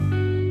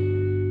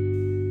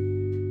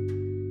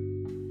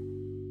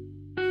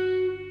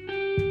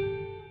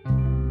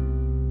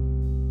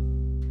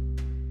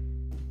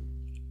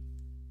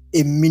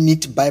a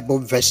minute Bible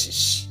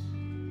verses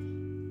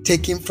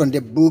taken from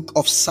the book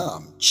of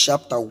Psalm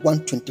chapter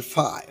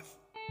 125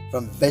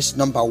 from verse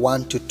number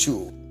 1 to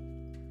 2.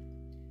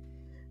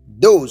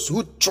 Those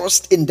who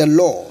trust in the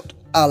Lord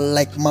are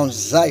like Mount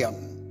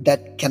Zion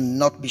that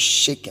cannot be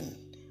shaken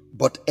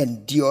but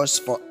endures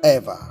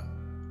forever.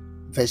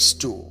 Verse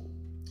 2.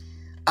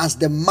 As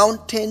the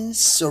mountains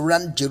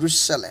surround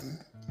Jerusalem,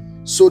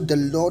 so the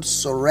Lord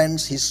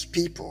surrounds his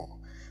people,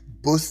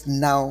 both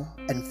now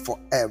and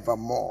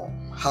forevermore.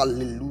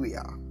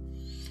 Hallelujah.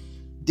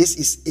 This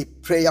is a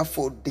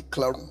prayerful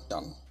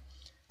declaration,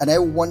 and I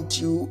want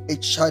you, a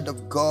child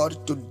of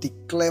God, to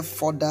declare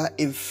further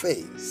in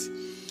faith.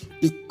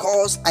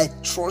 Because I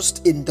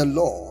trust in the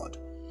Lord,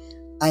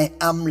 I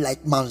am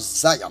like Mount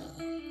Zion.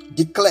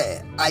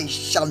 Declare, I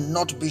shall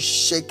not be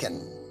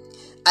shaken.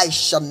 I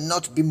shall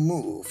not be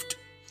moved.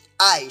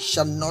 I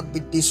shall not be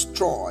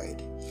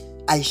destroyed.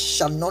 I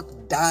shall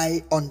not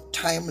die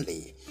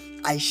untimely.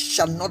 I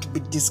shall not be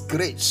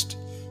disgraced.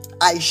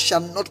 I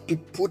shall not be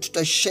put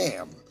to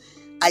shame.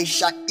 I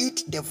shall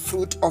eat the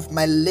fruit of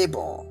my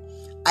labor.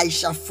 I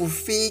shall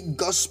fulfill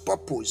God's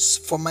purpose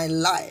for my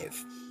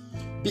life.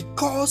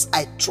 Because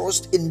I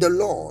trust in the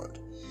Lord,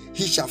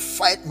 he shall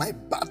fight my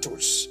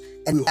battles,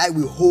 and I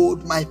will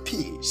hold my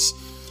peace.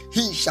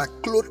 He shall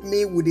clothe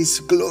me with his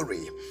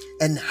glory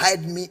and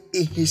hide me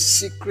in his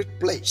secret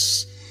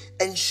place.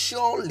 And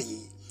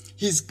surely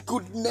his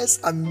goodness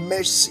and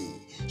mercy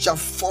shall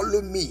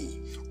follow me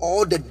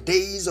all the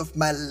days of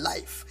my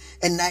life,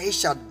 and I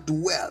shall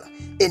dwell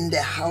in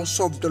the house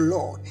of the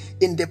Lord,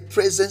 in the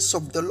presence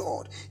of the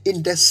Lord,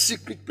 in the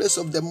secret place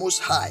of the Most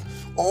High,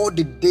 all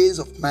the days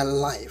of my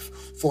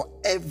life,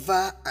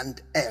 forever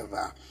and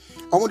ever.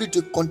 I want you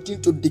to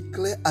continue to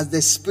declare as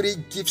the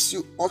Spirit gives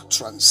you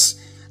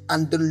utterance,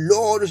 and the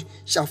Lord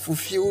shall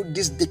fulfill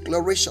this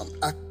declaration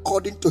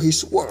according to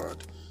his word,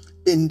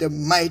 in the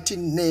mighty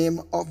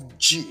name of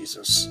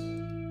Jesus.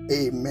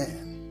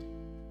 Amen.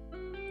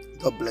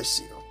 God bless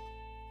you.